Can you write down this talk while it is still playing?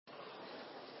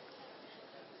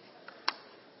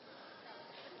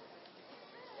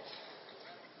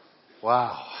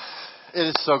Wow. It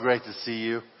is so great to see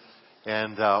you.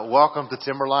 And welcome to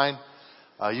Timberline.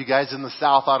 You guys in the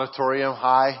South Auditorium,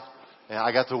 hi. And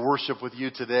I got to worship with you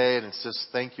today, and it's just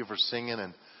thank you for singing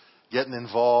and getting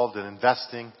involved and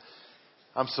investing.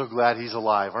 I'm so glad he's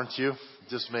alive, aren't you? It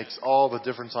just makes all the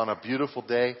difference on a beautiful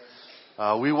day.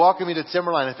 We welcome you to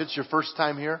Timberline. If it's your first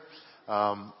time here,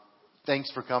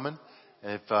 thanks for coming.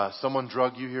 And if someone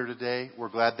drug you here today, we're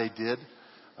glad they did.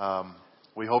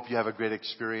 We hope you have a great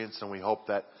experience, and we hope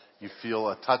that you feel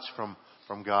a touch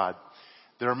from God.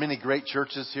 There are many great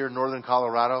churches here in northern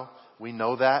Colorado. We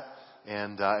know that.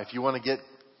 And if you want to get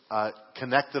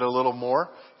connected a little more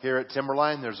here at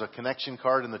Timberline, there's a connection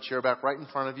card in the chair back right in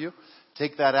front of you.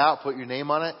 Take that out, put your name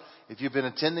on it. If you've been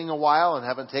attending a while and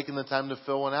haven't taken the time to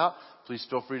fill one out, please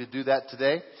feel free to do that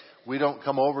today. We don't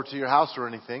come over to your house or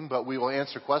anything, but we will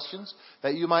answer questions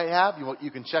that you might have.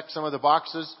 You can check some of the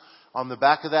boxes on the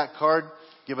back of that card.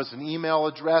 Give us an email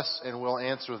address, and we'll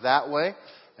answer that way.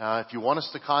 If you want us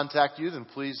to contact you, then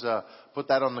please put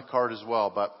that on the card as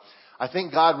well. But I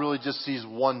think God really just sees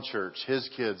one church, His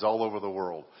kids all over the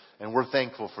world, and we're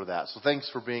thankful for that. So thanks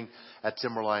for being at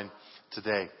Timberline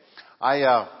today.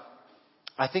 I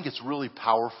think it's really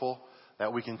powerful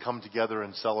that we can come together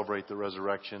and celebrate the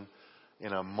resurrection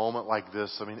in a moment like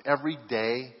this. I mean, every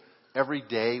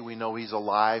day we know He's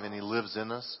alive and He lives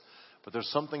in us. But there's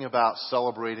something about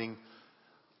celebrating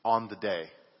on the day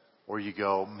where you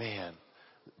go, man,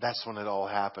 that's when it all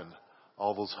happened,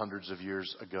 all those hundreds of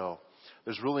years ago.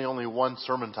 There's really only one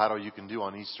sermon title you can do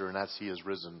on Easter, and that's He is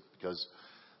risen, because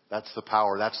that's the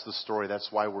power, that's the story, that's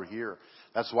why we're here.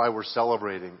 That's why we're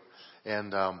celebrating.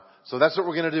 And so that's what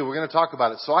we're going to do. We're going to talk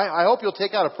about it. So I hope you'll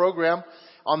take out a program.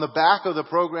 On the back of the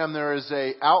program, there is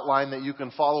a outline that you can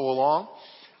follow along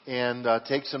and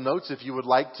take some notes if you would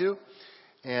like to.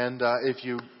 And if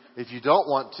you don't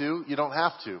want to, you don't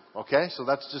have to. Okay, so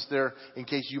that's just there in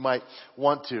case you might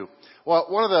want to. Well,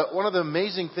 one of the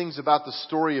amazing things about the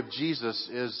story of Jesus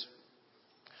is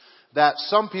that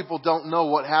some people don't know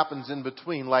what happens in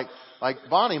between. Like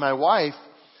Bonnie, my wife,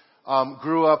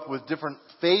 grew up with different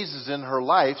phases in her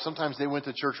life. Sometimes they went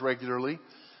to church regularly,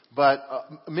 but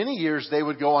many years they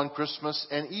would go on Christmas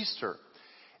and Easter.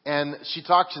 And she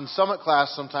talks in Summit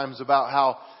class sometimes about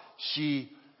how she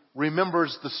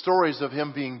remembers the stories of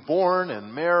Him being born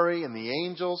and Mary and the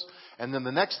angels. And then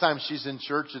the next time she's in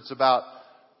church, it's about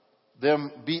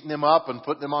them beating Him up and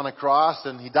putting Him on a cross,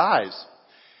 and He dies.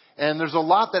 And there's a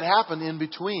lot that happened in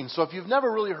between. So if you've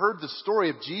never really heard the story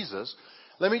of Jesus,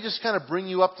 let me just kind of bring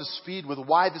you up to speed with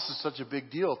why this is such a big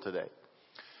deal today.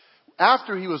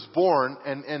 After He was born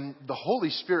and the Holy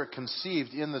Spirit conceived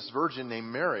in this virgin named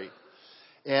Mary,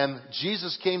 and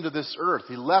Jesus came to this earth.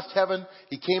 He left heaven.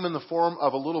 He came in the form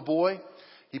of a little boy.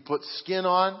 He put skin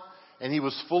on, and He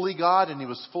was fully God and He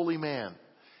was fully man.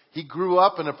 He grew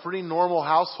up in a pretty normal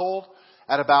household.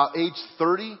 At about age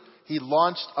 30, He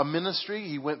launched a ministry.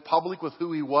 He went public with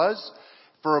who He was.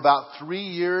 For about 3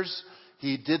 years,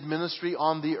 He did ministry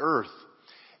on the earth.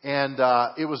 And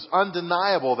it was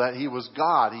undeniable that He was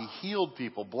God. He healed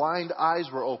people. Blind eyes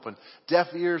were open. Deaf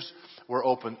ears were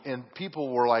open. And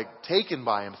people were taken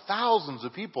by Him. Thousands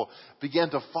of people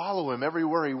began to follow Him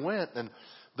everywhere He went. And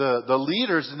the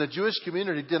leaders in the Jewish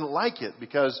community didn't like it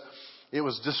because it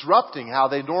was disrupting how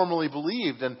they normally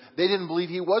believed. And they didn't believe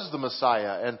He was the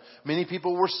Messiah. And many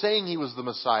people were saying He was the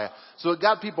Messiah. So it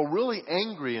got people really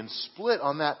angry and split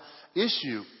on that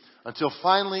issue until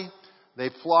finally they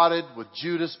plotted with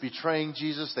Judas betraying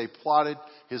Jesus. They plotted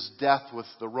His death with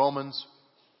the Romans.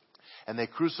 And they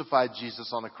crucified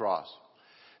Jesus on a cross.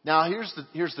 Now,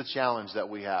 here's the challenge that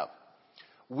we have.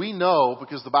 We know,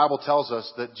 because the Bible tells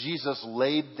us, that Jesus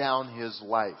laid down His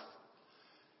life.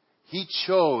 He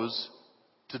chose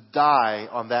to die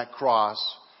on that cross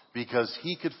because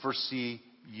He could foresee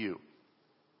you.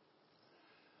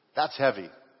 That's heavy.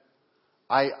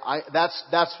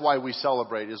 That's why we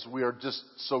celebrate, is we are just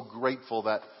so grateful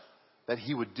that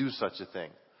He would do such a thing.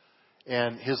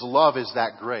 And His love is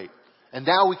that great. And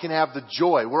now we can have the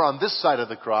joy. We're on this side of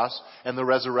the cross and the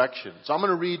resurrection. So I'm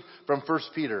going to read from 1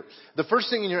 Peter. The first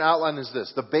thing in your outline is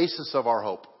this, the basis of our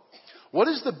hope. What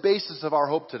is the basis of our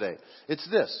hope today? It's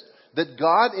this, that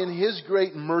God in His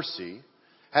great mercy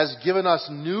has given us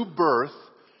new birth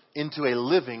into a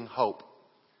living hope.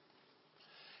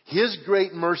 His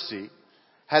great mercy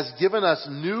has given us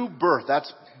new birth.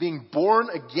 That's being born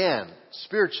again,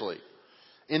 spiritually,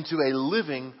 into a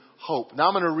living hope. Now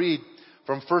I'm going to read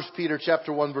from 1 Peter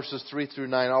chapter 1, verses 3 through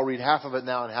 9. I'll read half of it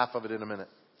now and half of it in a minute.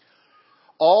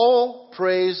 All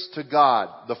praise to God,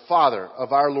 the Father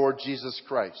of our Lord Jesus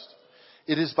Christ.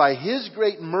 It is by His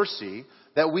great mercy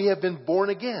that we have been born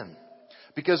again,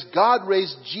 because God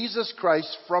raised Jesus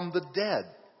Christ from the dead.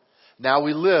 Now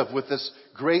we live with this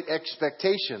great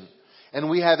expectation, and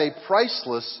we have a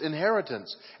priceless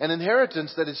inheritance, an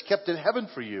inheritance that is kept in heaven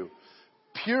for you,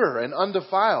 pure and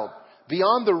undefiled,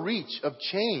 beyond the reach of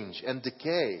change and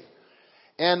decay.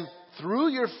 And through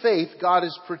your faith, God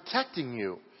is protecting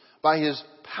you by His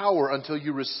power until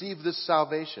you receive this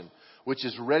salvation, which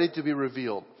is ready to be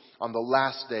revealed on the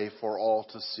last day for all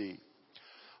to see.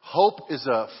 Hope is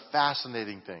a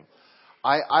fascinating thing.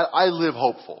 I live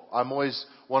hopeful. I'm always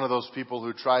one of those people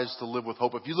who tries to live with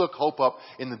hope. If you look hope up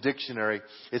in the dictionary,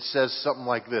 it says something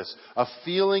like this: a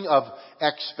feeling of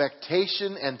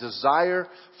expectation and desire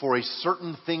for a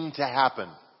certain thing to happen.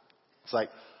 It's like,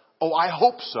 oh, I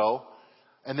hope so.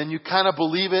 And then you kind of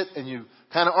believe it and you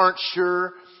kind of aren't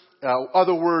sure.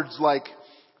 Other words like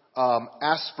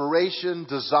aspiration,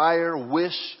 desire,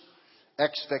 wish,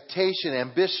 expectation,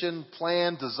 ambition,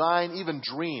 plan, design, even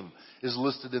dream is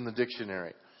listed in the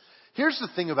dictionary. Here's the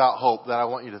thing about hope that I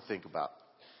want you to think about.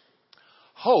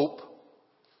 Hope,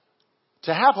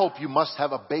 to have hope, you must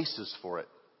have a basis for it.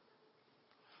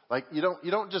 Like you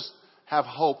don't just have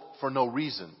hope for no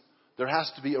reason. There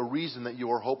has to be a reason that you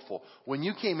are hopeful. When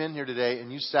you came in here today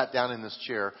and you sat down in this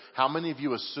chair, how many of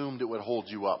you assumed it would hold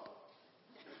you up?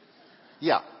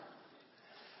 Yeah.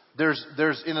 There's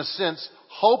in a sense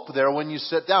hope there when you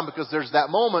sit down, because there's that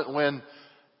moment when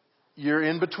you're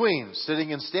in between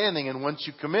sitting and standing, and once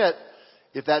you commit,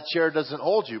 if that chair doesn't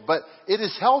hold you. But it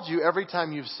has held you every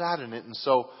time you've sat in it, and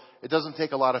so it doesn't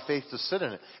take a lot of faith to sit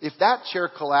in it. If that chair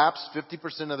collapsed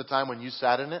 50% of the time when you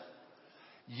sat in it,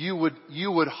 you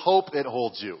would hope it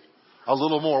holds you a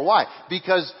little more. Why?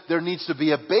 Because there needs to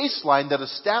be a baseline that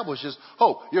establishes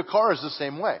hope. Your car is the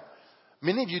same way.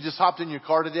 Many of you just hopped in your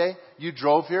car today. You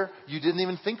drove here. You didn't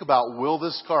even think about, will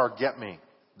this car get me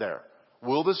there?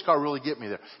 Will this car really get me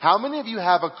there? How many of you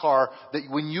have a car that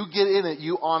when you get in it,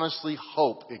 you honestly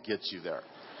hope it gets you there?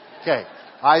 Okay.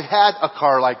 I've had a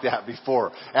car like that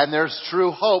before. And there's true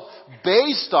hope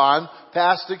based on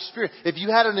past experience. If you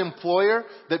had an employer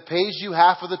that pays you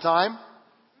half of the time,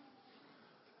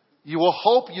 you will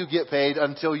hope you get paid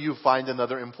until you find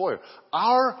another employer.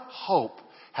 Our hope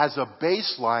has a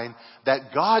baseline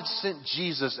that God sent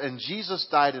Jesus, and Jesus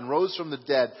died and rose from the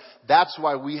dead. That's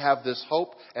why we have this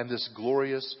hope and this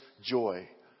glorious joy.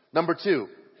 Number 2,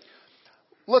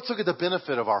 let's look at the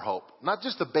benefit of our hope, not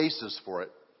just the basis for it.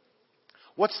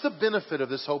 What's the benefit of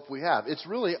this hope we have? It's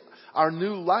really our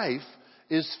new life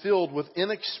is filled with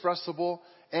inexpressible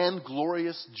and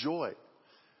glorious joy.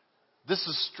 This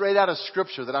is straight out of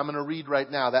Scripture that I'm going to read right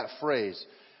now, that phrase,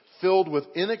 filled with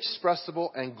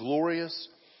inexpressible and glorious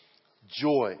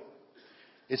joy.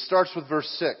 It starts with verse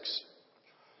 6.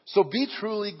 So be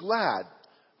truly glad.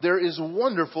 There is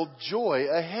wonderful joy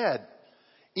ahead.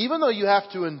 Even though you have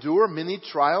to endure many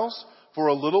trials for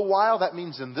a little while, that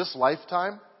means in this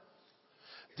lifetime,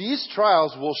 these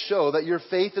trials will show that your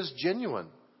faith is genuine.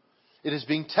 It is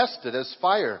being tested as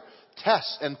fire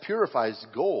tests and purifies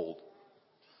gold,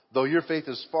 though your faith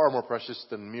is far more precious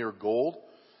than mere gold.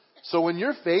 So when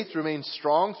your faith remains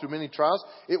strong through many trials,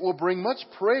 it will bring much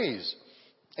praise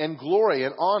and glory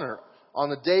and honor on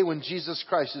the day when Jesus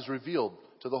Christ is revealed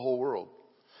to the whole world.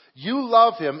 You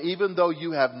love Him even though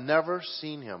you have never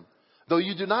seen Him. Though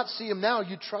you do not see Him now,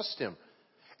 you trust Him.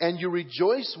 And you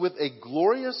rejoice with a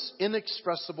glorious,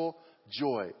 inexpressible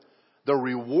joy. The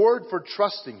reward for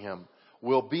trusting Him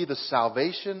will be the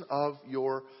salvation of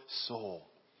your soul.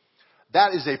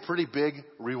 That is a pretty big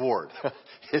reward.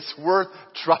 It's worth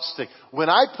trusting. When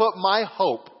I put my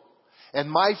hope and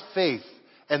my faith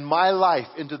and my life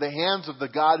into the hands of the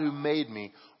God who made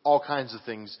me, all kinds of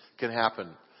things can happen.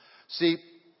 See,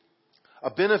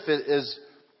 a benefit is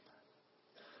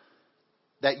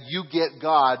that you get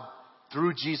God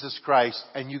through Jesus Christ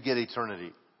and you get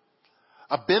eternity.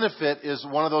 A benefit is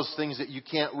one of those things that you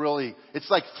can't really, it's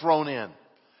like thrown in.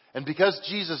 And because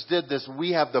Jesus did this,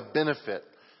 we have the benefit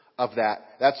of that.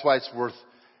 That's why it's worth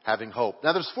having hope.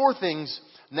 Now there's 4 things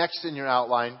next in your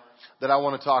outline that I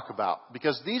want to talk about,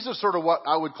 because these are sort of what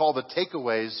I would call the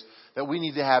takeaways that we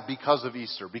need to have because of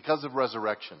Easter, because of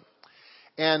resurrection.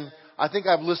 And I think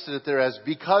I've listed it there as,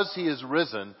 because He is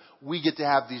risen, we get to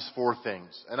have these 4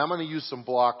 things. And I'm going to use some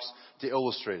blocks to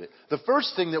illustrate it. The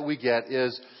first thing that we get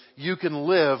is you can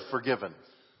live forgiven.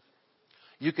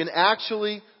 You can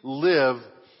actually live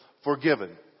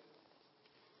forgiven.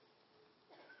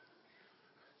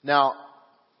 Now,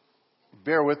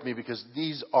 bear with me because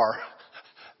these are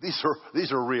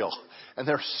real and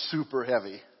they're super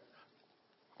heavy.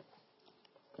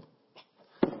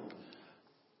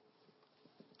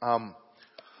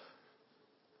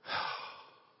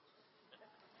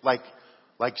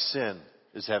 Like sin.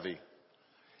 is heavy.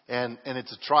 And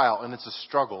it's a trial and it's a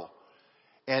struggle.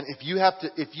 And if you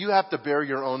have to bear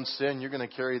your own sin, you're going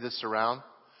to carry this around.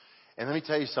 And let me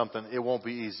tell you something, it won't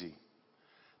be easy.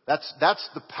 That's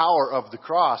the power of the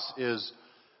cross, is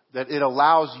that it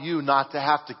allows you not to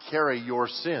have to carry your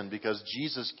sin because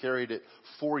Jesus carried it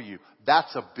for you.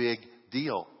 That's a big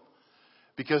deal.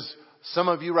 Because some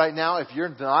of you right now, if you're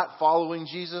not following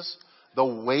Jesus, the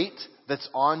weight that's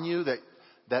on you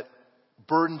that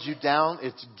burdens you down,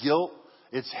 it's guilt,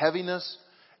 it's heaviness,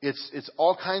 it's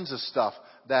all kinds of stuff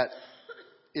that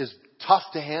is tough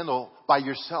to handle by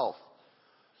yourself.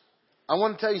 I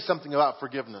want to tell you something about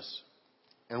forgiveness,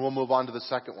 and we'll move on to the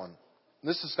second one.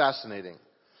 This is fascinating.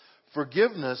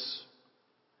 Forgiveness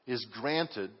is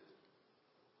granted,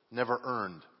 never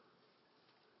earned.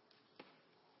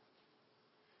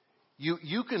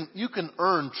 You can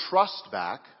earn trust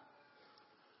back,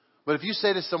 but if you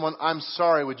say to someone, "I'm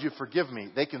sorry, would you forgive me?"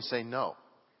 they can say no.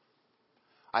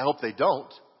 I hope they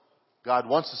don't. God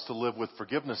wants us to live with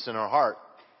forgiveness in our heart.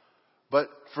 But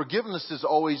forgiveness is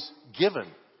always given.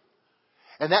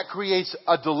 And that creates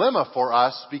a dilemma for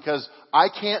us because I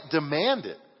can't demand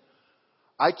it.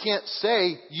 I can't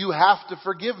say, "You have to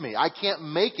forgive me." I can't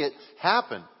make it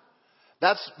happen.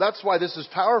 That's why this is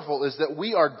powerful, is that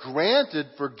we are granted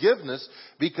forgiveness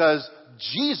because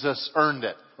Jesus earned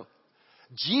it.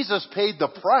 Jesus paid the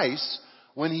price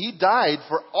when He died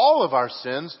for all of our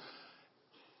sins.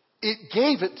 It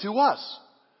gave it to us.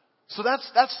 So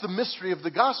that's the mystery of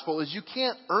the gospel, is you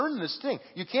can't earn this thing.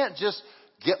 You can't just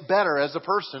get better as a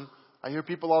person. I hear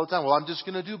people all the time, "Well, I'm just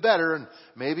going to do better and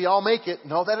maybe I'll make it."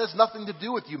 No, that has nothing to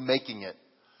do with you making it.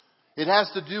 It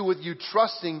has to do with you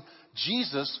trusting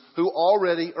Jesus, who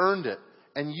already earned it.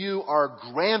 And you are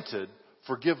granted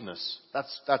forgiveness.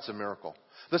 That's a miracle.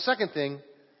 The second thing,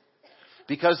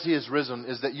 because He is risen,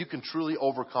 is that you can truly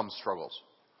overcome struggles,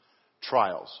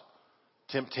 trials,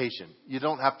 temptation. You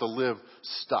don't have to live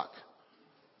stuck.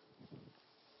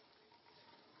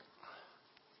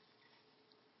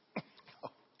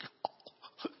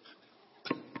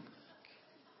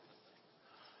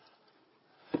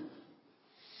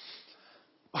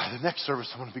 By the next service,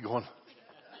 I'm going to be going,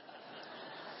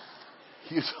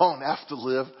 you don't have to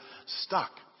live stuck.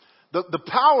 The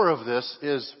power of this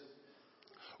is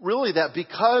really that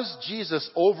because Jesus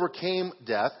overcame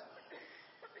death,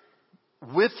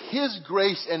 with His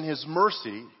grace and His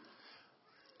mercy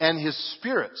and His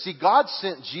Spirit. See, God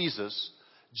sent Jesus.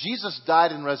 Jesus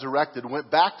died and resurrected, went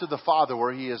back to the Father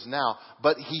where He is now.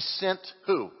 But He sent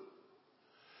who?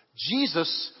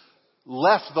 Jesus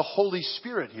left the Holy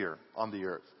Spirit here on the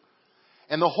earth.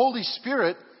 And the Holy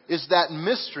Spirit is that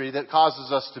mystery that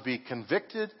causes us to be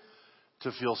convicted,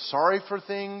 to feel sorry for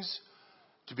things,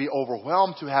 to be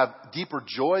overwhelmed, to have deeper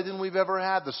joy than we've ever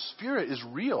had. The Spirit is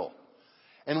real.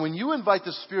 And when you invite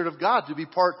the Spirit of God to be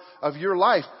part of your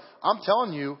life, I'm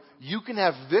telling you, you can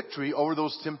have victory over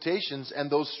those temptations and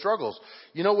those struggles.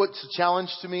 You know what's a challenge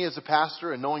to me as a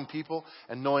pastor and knowing people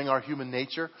and knowing our human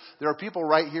nature? There are people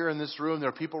right here in this room, there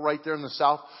are people right there in the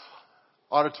South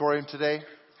Auditorium today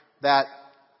that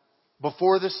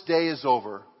before this day is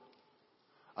over,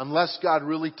 unless God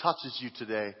really touches you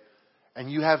today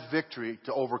and you have victory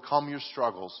to overcome your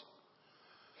struggles,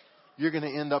 you're going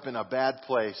to end up in a bad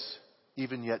place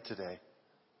even yet today.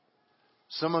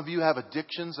 Some of you have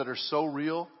addictions that are so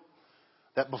real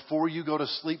that before you go to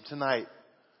sleep tonight,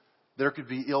 there could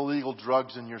be illegal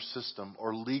drugs in your system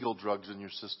or legal drugs in your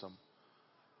system.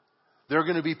 There are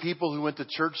going to be people who went to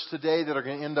church today that are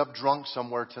going to end up drunk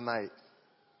somewhere tonight.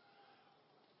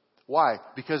 Why?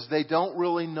 Because they don't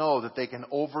really know that they can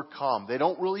overcome. They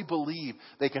don't really believe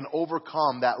they can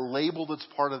overcome that label that's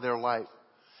part of their life.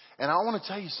 And I want to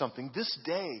tell you something. This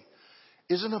day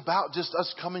isn't about just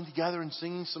us coming together and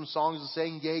singing some songs and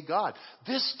saying, "Yay, God."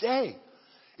 This day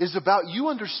is about you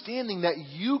understanding that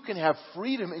you can have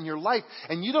freedom in your life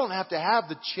and you don't have to have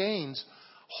the chains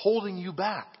holding you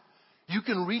back. You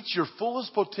can reach your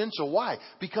fullest potential. Why?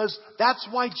 Because that's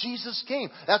why Jesus came.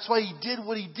 That's why He did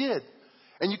what He did.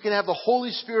 And you can have the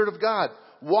Holy Spirit of God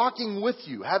walking with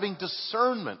you, having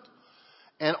discernment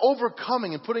and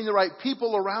overcoming and putting the right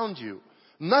people around you.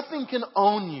 Nothing can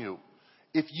own you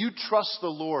if you trust the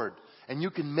Lord, and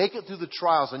you can make it through the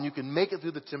trials and you can make it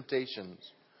through the temptations.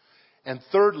 And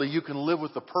thirdly, you can live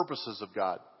with the purposes of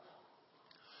God.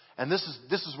 And this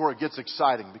is where it gets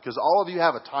exciting, because all of you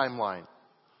have a timeline.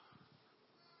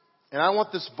 And I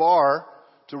want this bar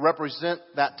to represent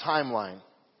that timeline.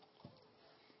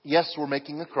 Yes, we're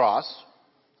making a cross.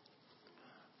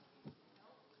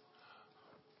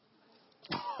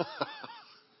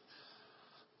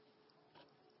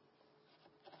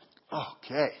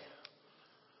 Okay.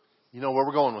 You know where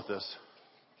we're going with this.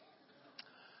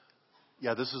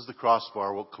 Yeah, this is the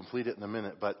crossbar. We'll complete it in a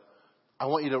minute. But I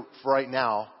want you to, for right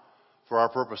now, for our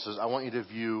purposes, I want you to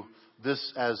view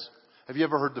this as, have you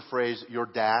ever heard the phrase, your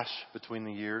dash between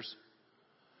the years?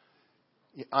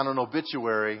 On an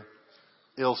obituary,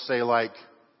 it'll say like,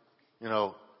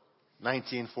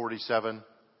 1947,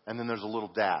 and then there's a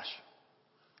little dash.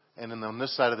 And then on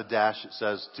this side of the dash, it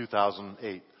says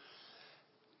 2008.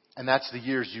 And that's the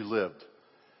years you lived.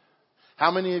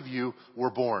 How many of you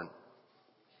were born?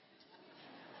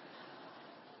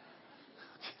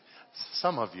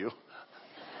 Some of you.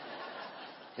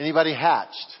 Anybody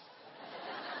hatched?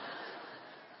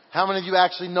 How many of you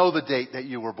actually know the date that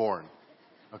you were born?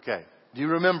 Okay. Do you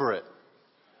remember it?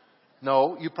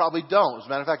 No, you probably don't. As a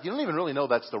matter of fact, you don't even really know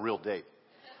that's the real date.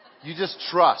 You just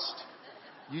trust.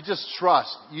 You just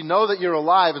trust. You know that you're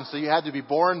alive, and so you had to be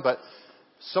born, but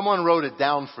someone wrote it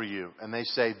down for you, and they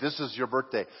say, this is your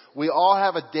birthday. We all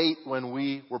have a date when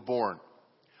we were born.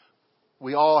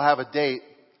 We all have a date,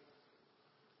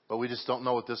 but we just don't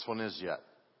know what this one is yet.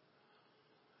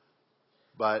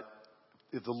 But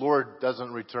if the Lord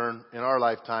doesn't return in our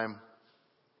lifetime,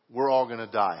 we're all going to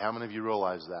die. How many of you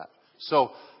realize that?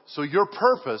 So your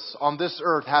purpose on this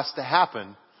earth has to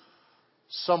happen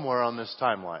somewhere on this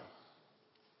timeline.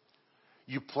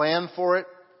 You plan for it.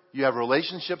 You have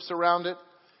relationships around it.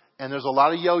 And there's a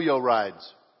lot of yo-yo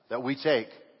rides that we take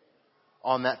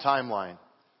on that timeline.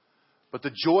 But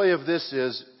the joy of this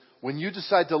is when you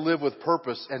decide to live with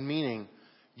purpose and meaning,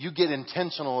 you get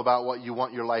intentional about what you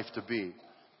want your life to be.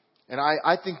 And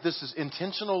I think this is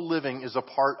intentional living is a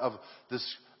part of this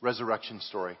resurrection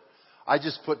story. I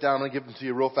just put down, I'm going to give them to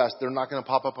you real fast. They're not going to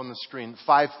pop up on the screen.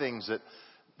 5 things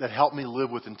that help me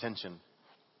live with intention.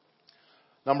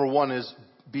 Number 1 is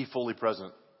be fully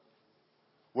present.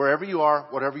 Wherever you are,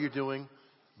 whatever you're doing,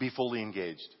 be fully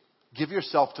engaged. Give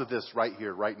yourself to this right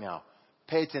here, right now.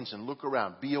 Pay attention. Look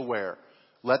around. Be aware.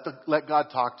 Let God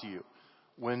talk to you.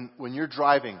 When you're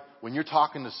driving, when you're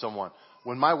talking to someone,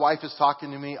 when my wife is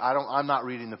talking to me, I'm not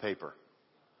reading the paper.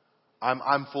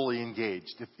 I'm fully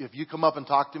engaged. If you come up and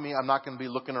talk to me, I'm not going to be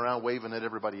looking around waving at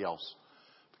everybody else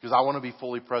because I want to be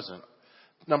fully present.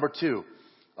 Number 2,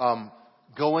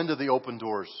 go into the open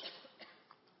doors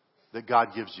that God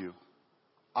gives you.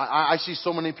 I see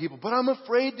so many people, but I'm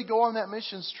afraid to go on that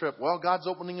missions trip. Well, God's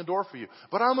opening a door for you.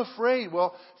 But I'm afraid.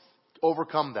 Well,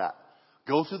 overcome that.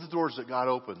 Go through the doors that God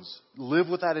opens. Live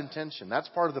with that intention. That's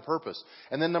part of the purpose.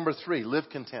 And then number 3, live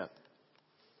content.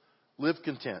 Live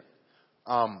content.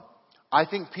 I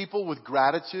think people with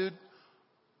gratitude,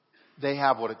 they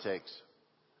have what it takes.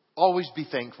 Always be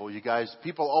thankful, you guys.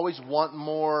 People always want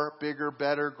more, bigger,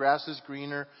 better. Grass is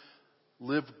greener.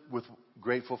 Live with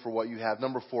grateful for what you have.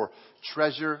 Number 4,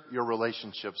 treasure your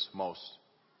relationships most.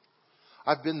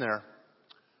 I've been there.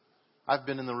 I've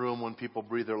been in the room when people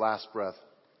breathe their last breath.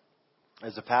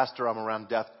 As a pastor, I'm around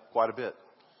death quite a bit.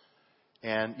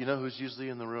 And you know who's usually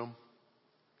in the room?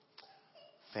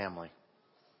 Family.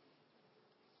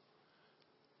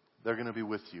 They're going to be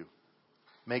with you.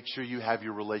 Make sure you have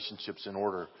your relationships in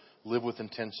order. Live with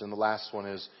intention. The last one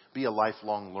is be a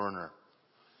lifelong learner.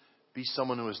 Be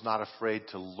someone who is not afraid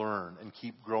to learn and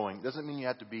keep growing. It doesn't mean you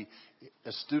have to be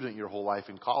a student your whole life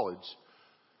in college.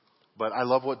 But I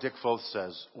love what Dick Foth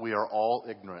says. We are all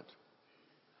ignorant,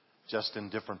 just in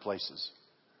different places.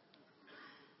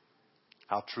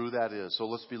 How true that is. So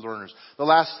let's be learners. The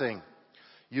last thing,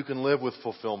 you can live with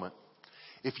fulfillment.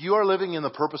 If you are living in the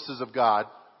purposes of God,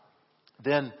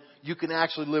 then you can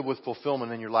actually live with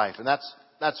fulfillment in your life. And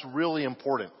that's really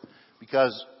important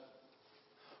because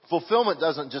fulfillment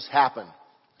doesn't just happen.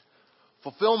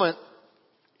 Fulfillment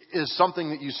is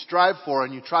something that you strive for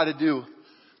and you try to do.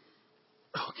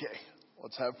 Okay,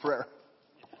 let's have prayer.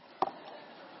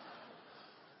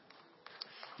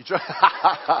 You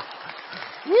try.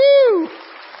 Woo!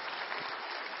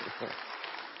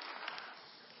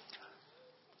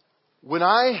 When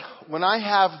I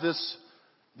have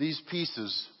these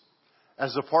pieces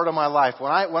as a part of my life,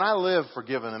 when I live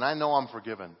forgiven and I know I'm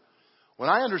forgiven, when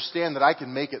I understand that I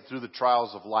can make it through the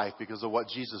trials of life because of what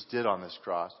Jesus did on this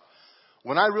cross,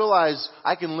 when I realize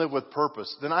I can live with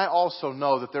purpose, then I also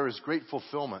know that there is great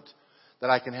fulfillment that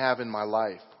I can have in my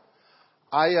life.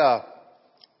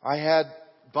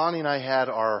 Bonnie and I had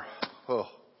our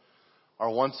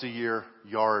once a year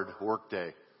yard work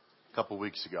day a couple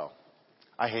weeks ago.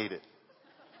 I hate it.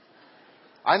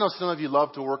 I know some of you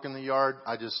love to work in the yard.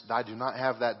 I do not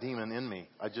have that demon in me.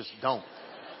 I just don't.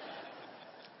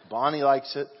 Bonnie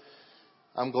likes it.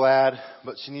 I'm glad,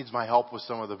 but she needs my help with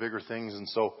some of the bigger things. And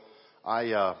so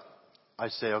I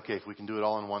say, okay, if we can do it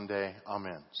all in one day, I'm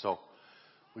in. So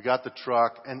we got the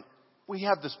truck and we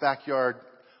have this backyard.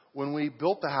 when we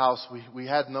built the house, we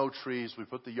had no trees. We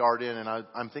put the yard in, and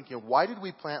I'm thinking, why did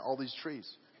we plant all these trees?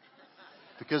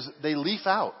 Because they leaf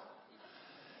out,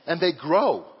 and they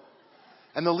grow,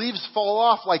 and the leaves fall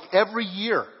off like every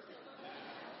year.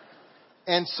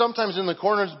 And sometimes in the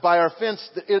corners by our fence,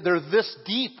 they're this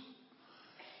deep.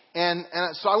 And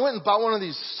so I went and bought one of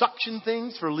these suction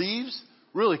things for leaves.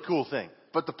 Really cool thing.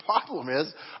 But the problem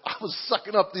is, I was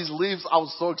sucking up these leaves. I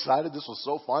was so excited. This was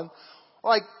so fun.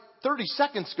 Like 30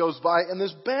 seconds goes by and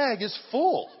this bag is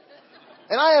full.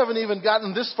 And I haven't even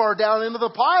gotten this far down into the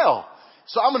pile.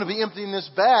 So I'm going to be emptying this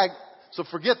bag. So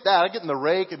forget that. I get in the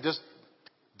rake and just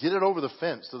get it over the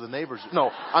fence to the neighbors. No,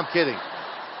 I'm kidding.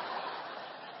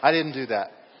 I didn't do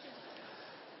that.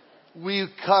 We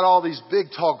cut all these big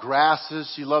tall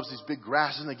grasses. She loves these big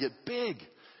grasses and they get big.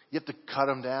 You have to cut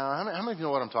them down. How many of you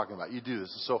know what I'm talking about? You do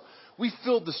this. So we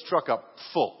filled this truck up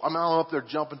full. I'm up there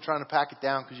jumping, trying to pack it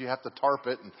down because you have to tarp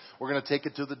it. And we're going to take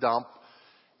it to the dump.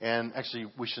 And actually,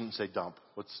 we shouldn't say dump.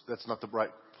 That's not the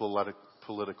right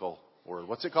political word.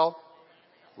 What's it called?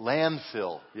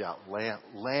 Landfill. Yeah,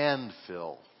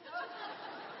 landfill.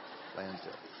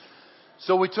 Landfill.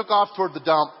 So we took off toward the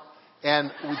dump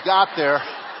and we got there.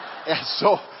 And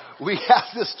so we have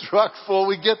this truck full.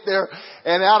 We get there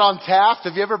and out on Taft.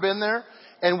 Have you ever been there?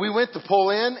 And we went to pull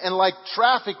in and like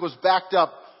traffic was backed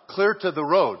up clear to the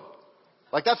road.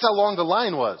 Like that's how long the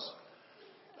line was.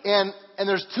 And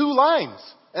there's 2 lines.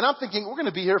 And I'm thinking we're going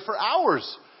to be here for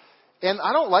hours. And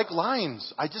I don't like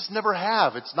lines. I just never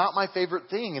have. It's not my favorite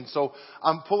thing. And so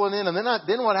I'm pulling in and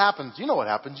then what happens? You know what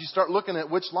happens? You start looking at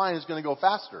which line is going to go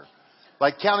faster.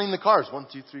 Like counting the cars. 1,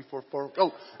 2, 3, 4, 4.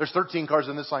 Oh, there's 13 cars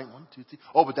in this line. 1, 2, 3.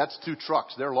 Oh, but that's 2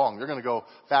 trucks. They're long. They're going to go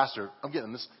faster. I'm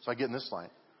getting this. So I get in this line.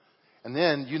 And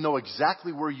then you know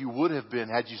exactly where you would have been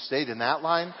had you stayed in that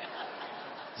line.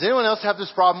 Does anyone else have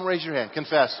this problem? Raise your hand.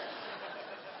 Confess.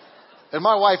 And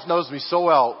my wife knows me so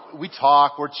well. We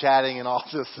talk, we're chatting and all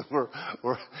this.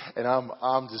 And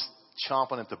I'm just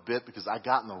chomping at the bit because I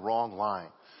got in the wrong line.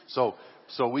 So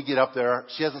we get up there.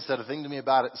 She hasn't said a thing to me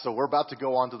about it. So we're about to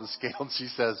go onto the scale. And she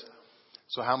says,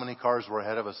 so how many cars were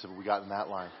ahead of us if we got in that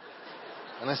line?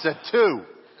 And I said, 2.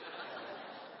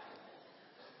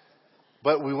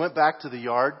 But we went back to the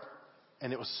yard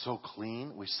and it was so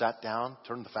clean. We sat down,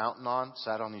 turned the fountain on,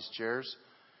 sat on these chairs.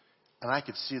 And I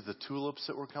could see the tulips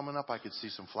that were coming up. I could see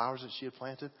some flowers that she had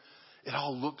planted. It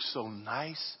all looked so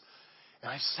nice.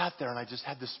 And I sat there and I just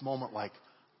had this moment like,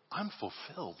 I'm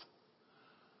fulfilled.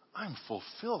 I'm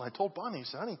fulfilled. I told Bonnie, I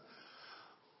said, honey,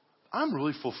 I'm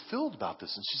really fulfilled about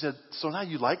this. And she said, so now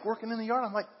you like working in the yard?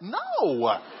 I'm like, no.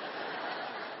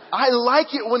 I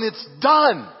like it when it's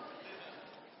done.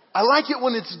 I like it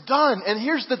when it's done. And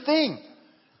here's the thing.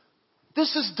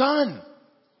 This is done.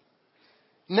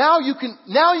 Now you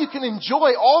can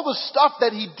enjoy all the stuff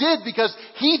that he did because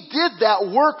he did that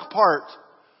work part.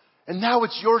 And now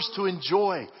it's yours to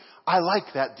enjoy. I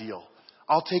like that deal.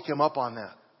 I'll take him up on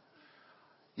that.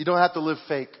 You don't have to live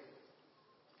fake.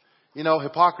 You know,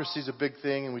 hypocrisy is a big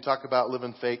thing and we talk about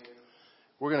living fake.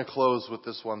 We're going to close with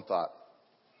this one thought.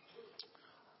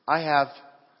 I have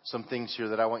some things here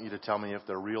that I want you to tell me if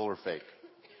they're real or fake.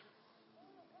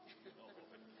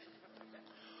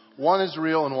 One is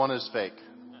real and one is fake.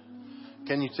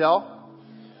 Can you tell?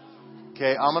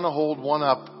 Okay, I'm going to hold one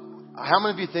up. How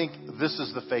many of you think this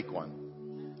is the fake one?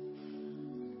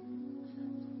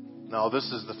 No, this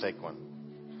is the fake one.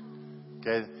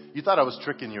 Okay, you thought I was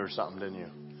tricking you or something, didn't you?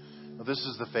 No, this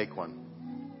is the fake one.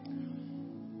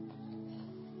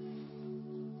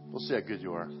 We'll see how good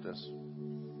you are at this.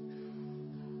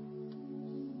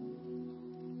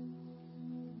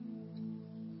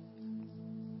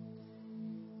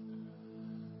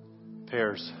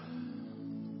 Pears.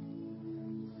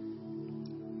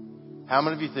 How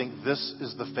many of you think this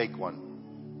is the fake one?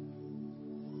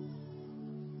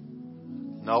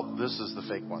 Nope, this is the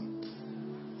fake one.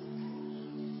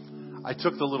 I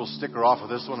took the little sticker off of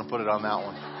this one and put it on that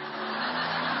one.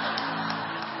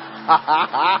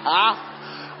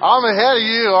 I'm ahead of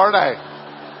you, aren't I?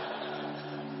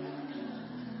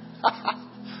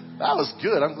 That was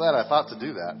good. I'm glad I thought to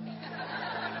do that.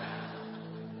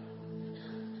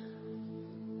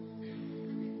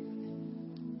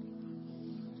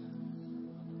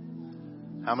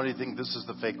 How many think this is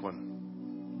the fake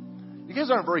one? You guys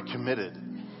aren't very committed.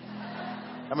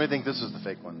 How many think this is the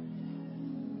fake one?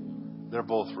 They're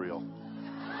both real.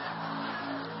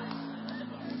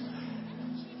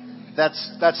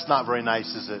 That's not very nice,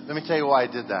 is it? Let me tell you why I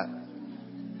did that.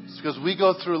 It's because we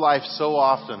go through life so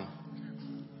often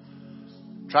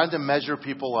trying to measure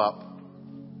people up.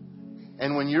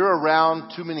 And when you're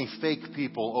around too many fake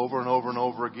people over and over and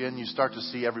over again, you start to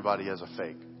see everybody as a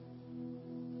fake.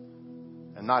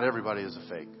 And not everybody is a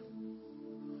fake.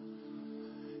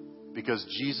 Because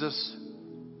Jesus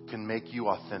can make you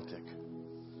authentic.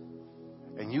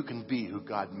 And you can be who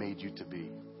God made you to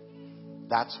be.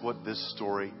 That's what this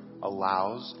story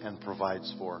allows and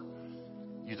provides for.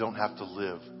 You don't have to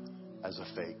live as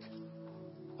a fake.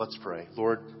 Let's pray.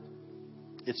 Lord,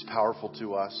 it's powerful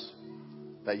to us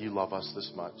that you love us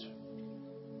this much.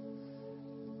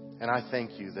 And I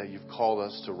thank you that you've called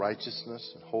us to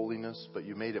righteousness and holiness, but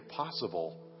you made it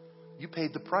possible. You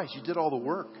paid the price. You did all the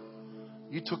work.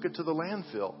 You took it to the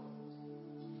landfill.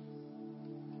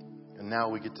 And now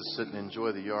we get to sit and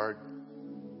enjoy the yard.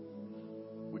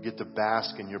 We get to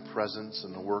bask in your presence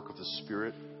and the work of the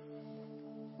Spirit.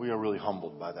 We are really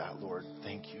humbled by that, Lord.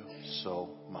 Thank you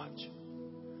so much.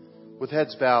 With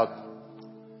heads bowed,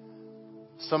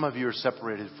 some of you are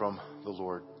separated from the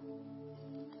Lord.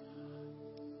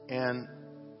 And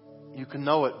you can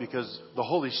know it because the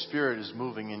Holy Spirit is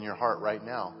moving in your heart right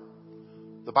now.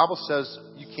 The Bible says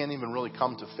you can't even really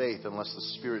come to faith unless the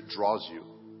Spirit draws you.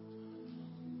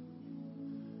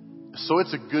 So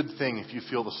it's a good thing if you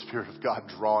feel the Spirit of God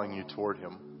drawing you toward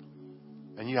Him.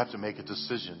 And you have to make a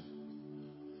decision.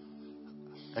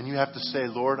 And you have to say,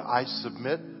 Lord, I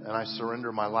submit and I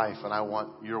surrender my life and I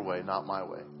want your way, not my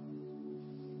way.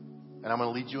 And I'm going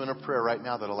to lead you in a prayer right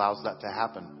now that allows that to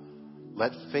happen.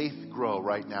 Let faith grow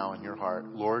right now in your heart.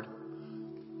 Lord,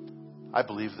 I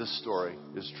believe this story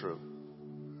is true.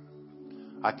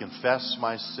 I confess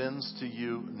my sins to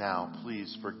you now.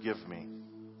 Please forgive me.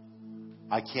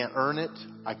 I can't earn it.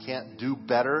 I can't do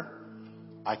better.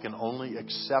 I can only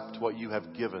accept what you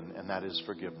have given, and that is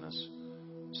forgiveness.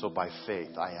 So by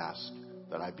faith, I ask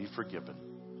that I be forgiven.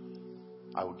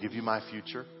 I will give you my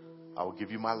future. I will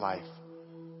give you my life.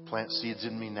 Plant seeds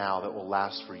in me now that will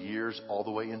last for years all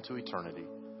the way into eternity.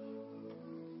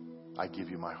 I give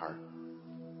you my heart.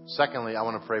 Secondly, I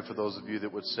want to pray for those of you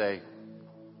that would say,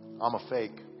 I'm a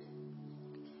fake.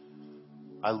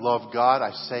 I love God.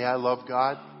 I say I love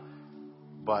God.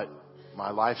 But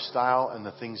my lifestyle and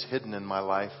the things hidden in my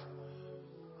life,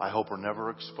 I hope are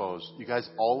never exposed. You guys,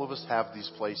 all of us have these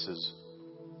places.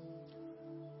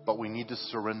 But we need to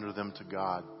surrender them to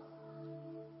God.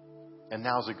 And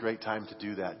now's a great time to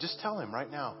do that. Just tell Him right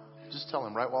now. Just tell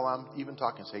Him right while I'm even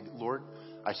talking. Say, Lord,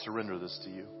 I surrender this to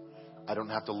you. I don't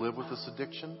have to live with this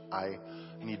addiction. I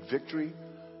need victory.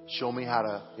 Show me how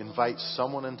to invite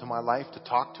someone into my life to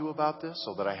talk to about this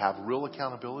so that I have real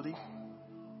accountability.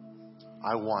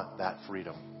 I want that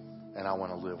freedom. And I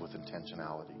want to live with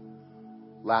intentionality.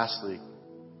 Lastly,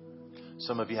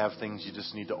 some of you have things you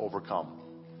just need to overcome.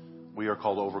 We are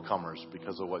called overcomers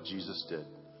because of what Jesus did.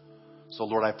 So,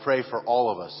 Lord, I pray for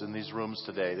all of us in these rooms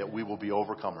today that we will be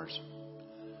overcomers.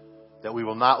 That we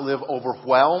will not live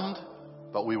overwhelmed,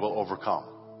 but we will overcome.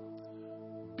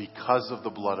 Because of the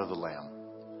blood of the Lamb.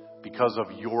 Because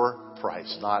of your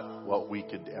price, not what we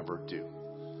could ever do.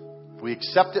 We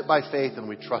accept it by faith and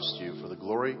we trust you for the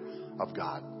glory of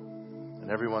God. And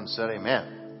everyone said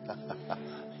amen.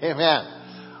 Amen.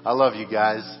 I love you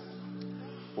guys.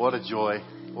 What a joy.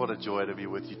 What a joy to be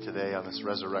with you today on this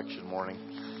resurrection morning.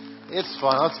 It's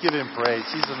fun. Let's give Him praise.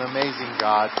 He's an amazing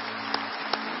God.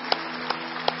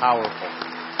 Powerful.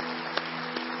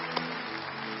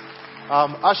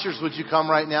 Ushers, would you come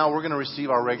right now? We're going to receive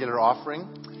our regular offering.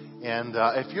 And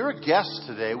if you're a guest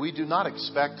today, we do not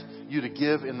expect you to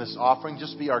give in this offering.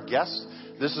 Just be our guest.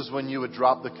 This is when you would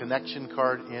drop the connection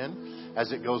card in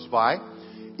as it goes by.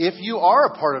 If you are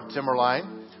a part of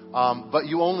Timberline, but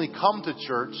you only come to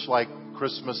church like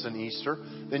Christmas and Easter,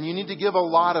 then you need to give a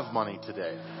lot of money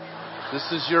today. This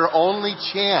is your only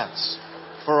chance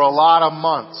for a lot of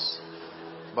months.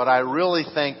 But I really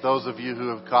thank those of you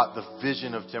who have caught the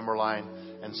vision of Timberline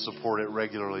and support it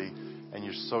regularly. And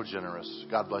you're so generous.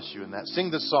 God bless you in that. Sing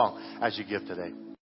this song as you give today.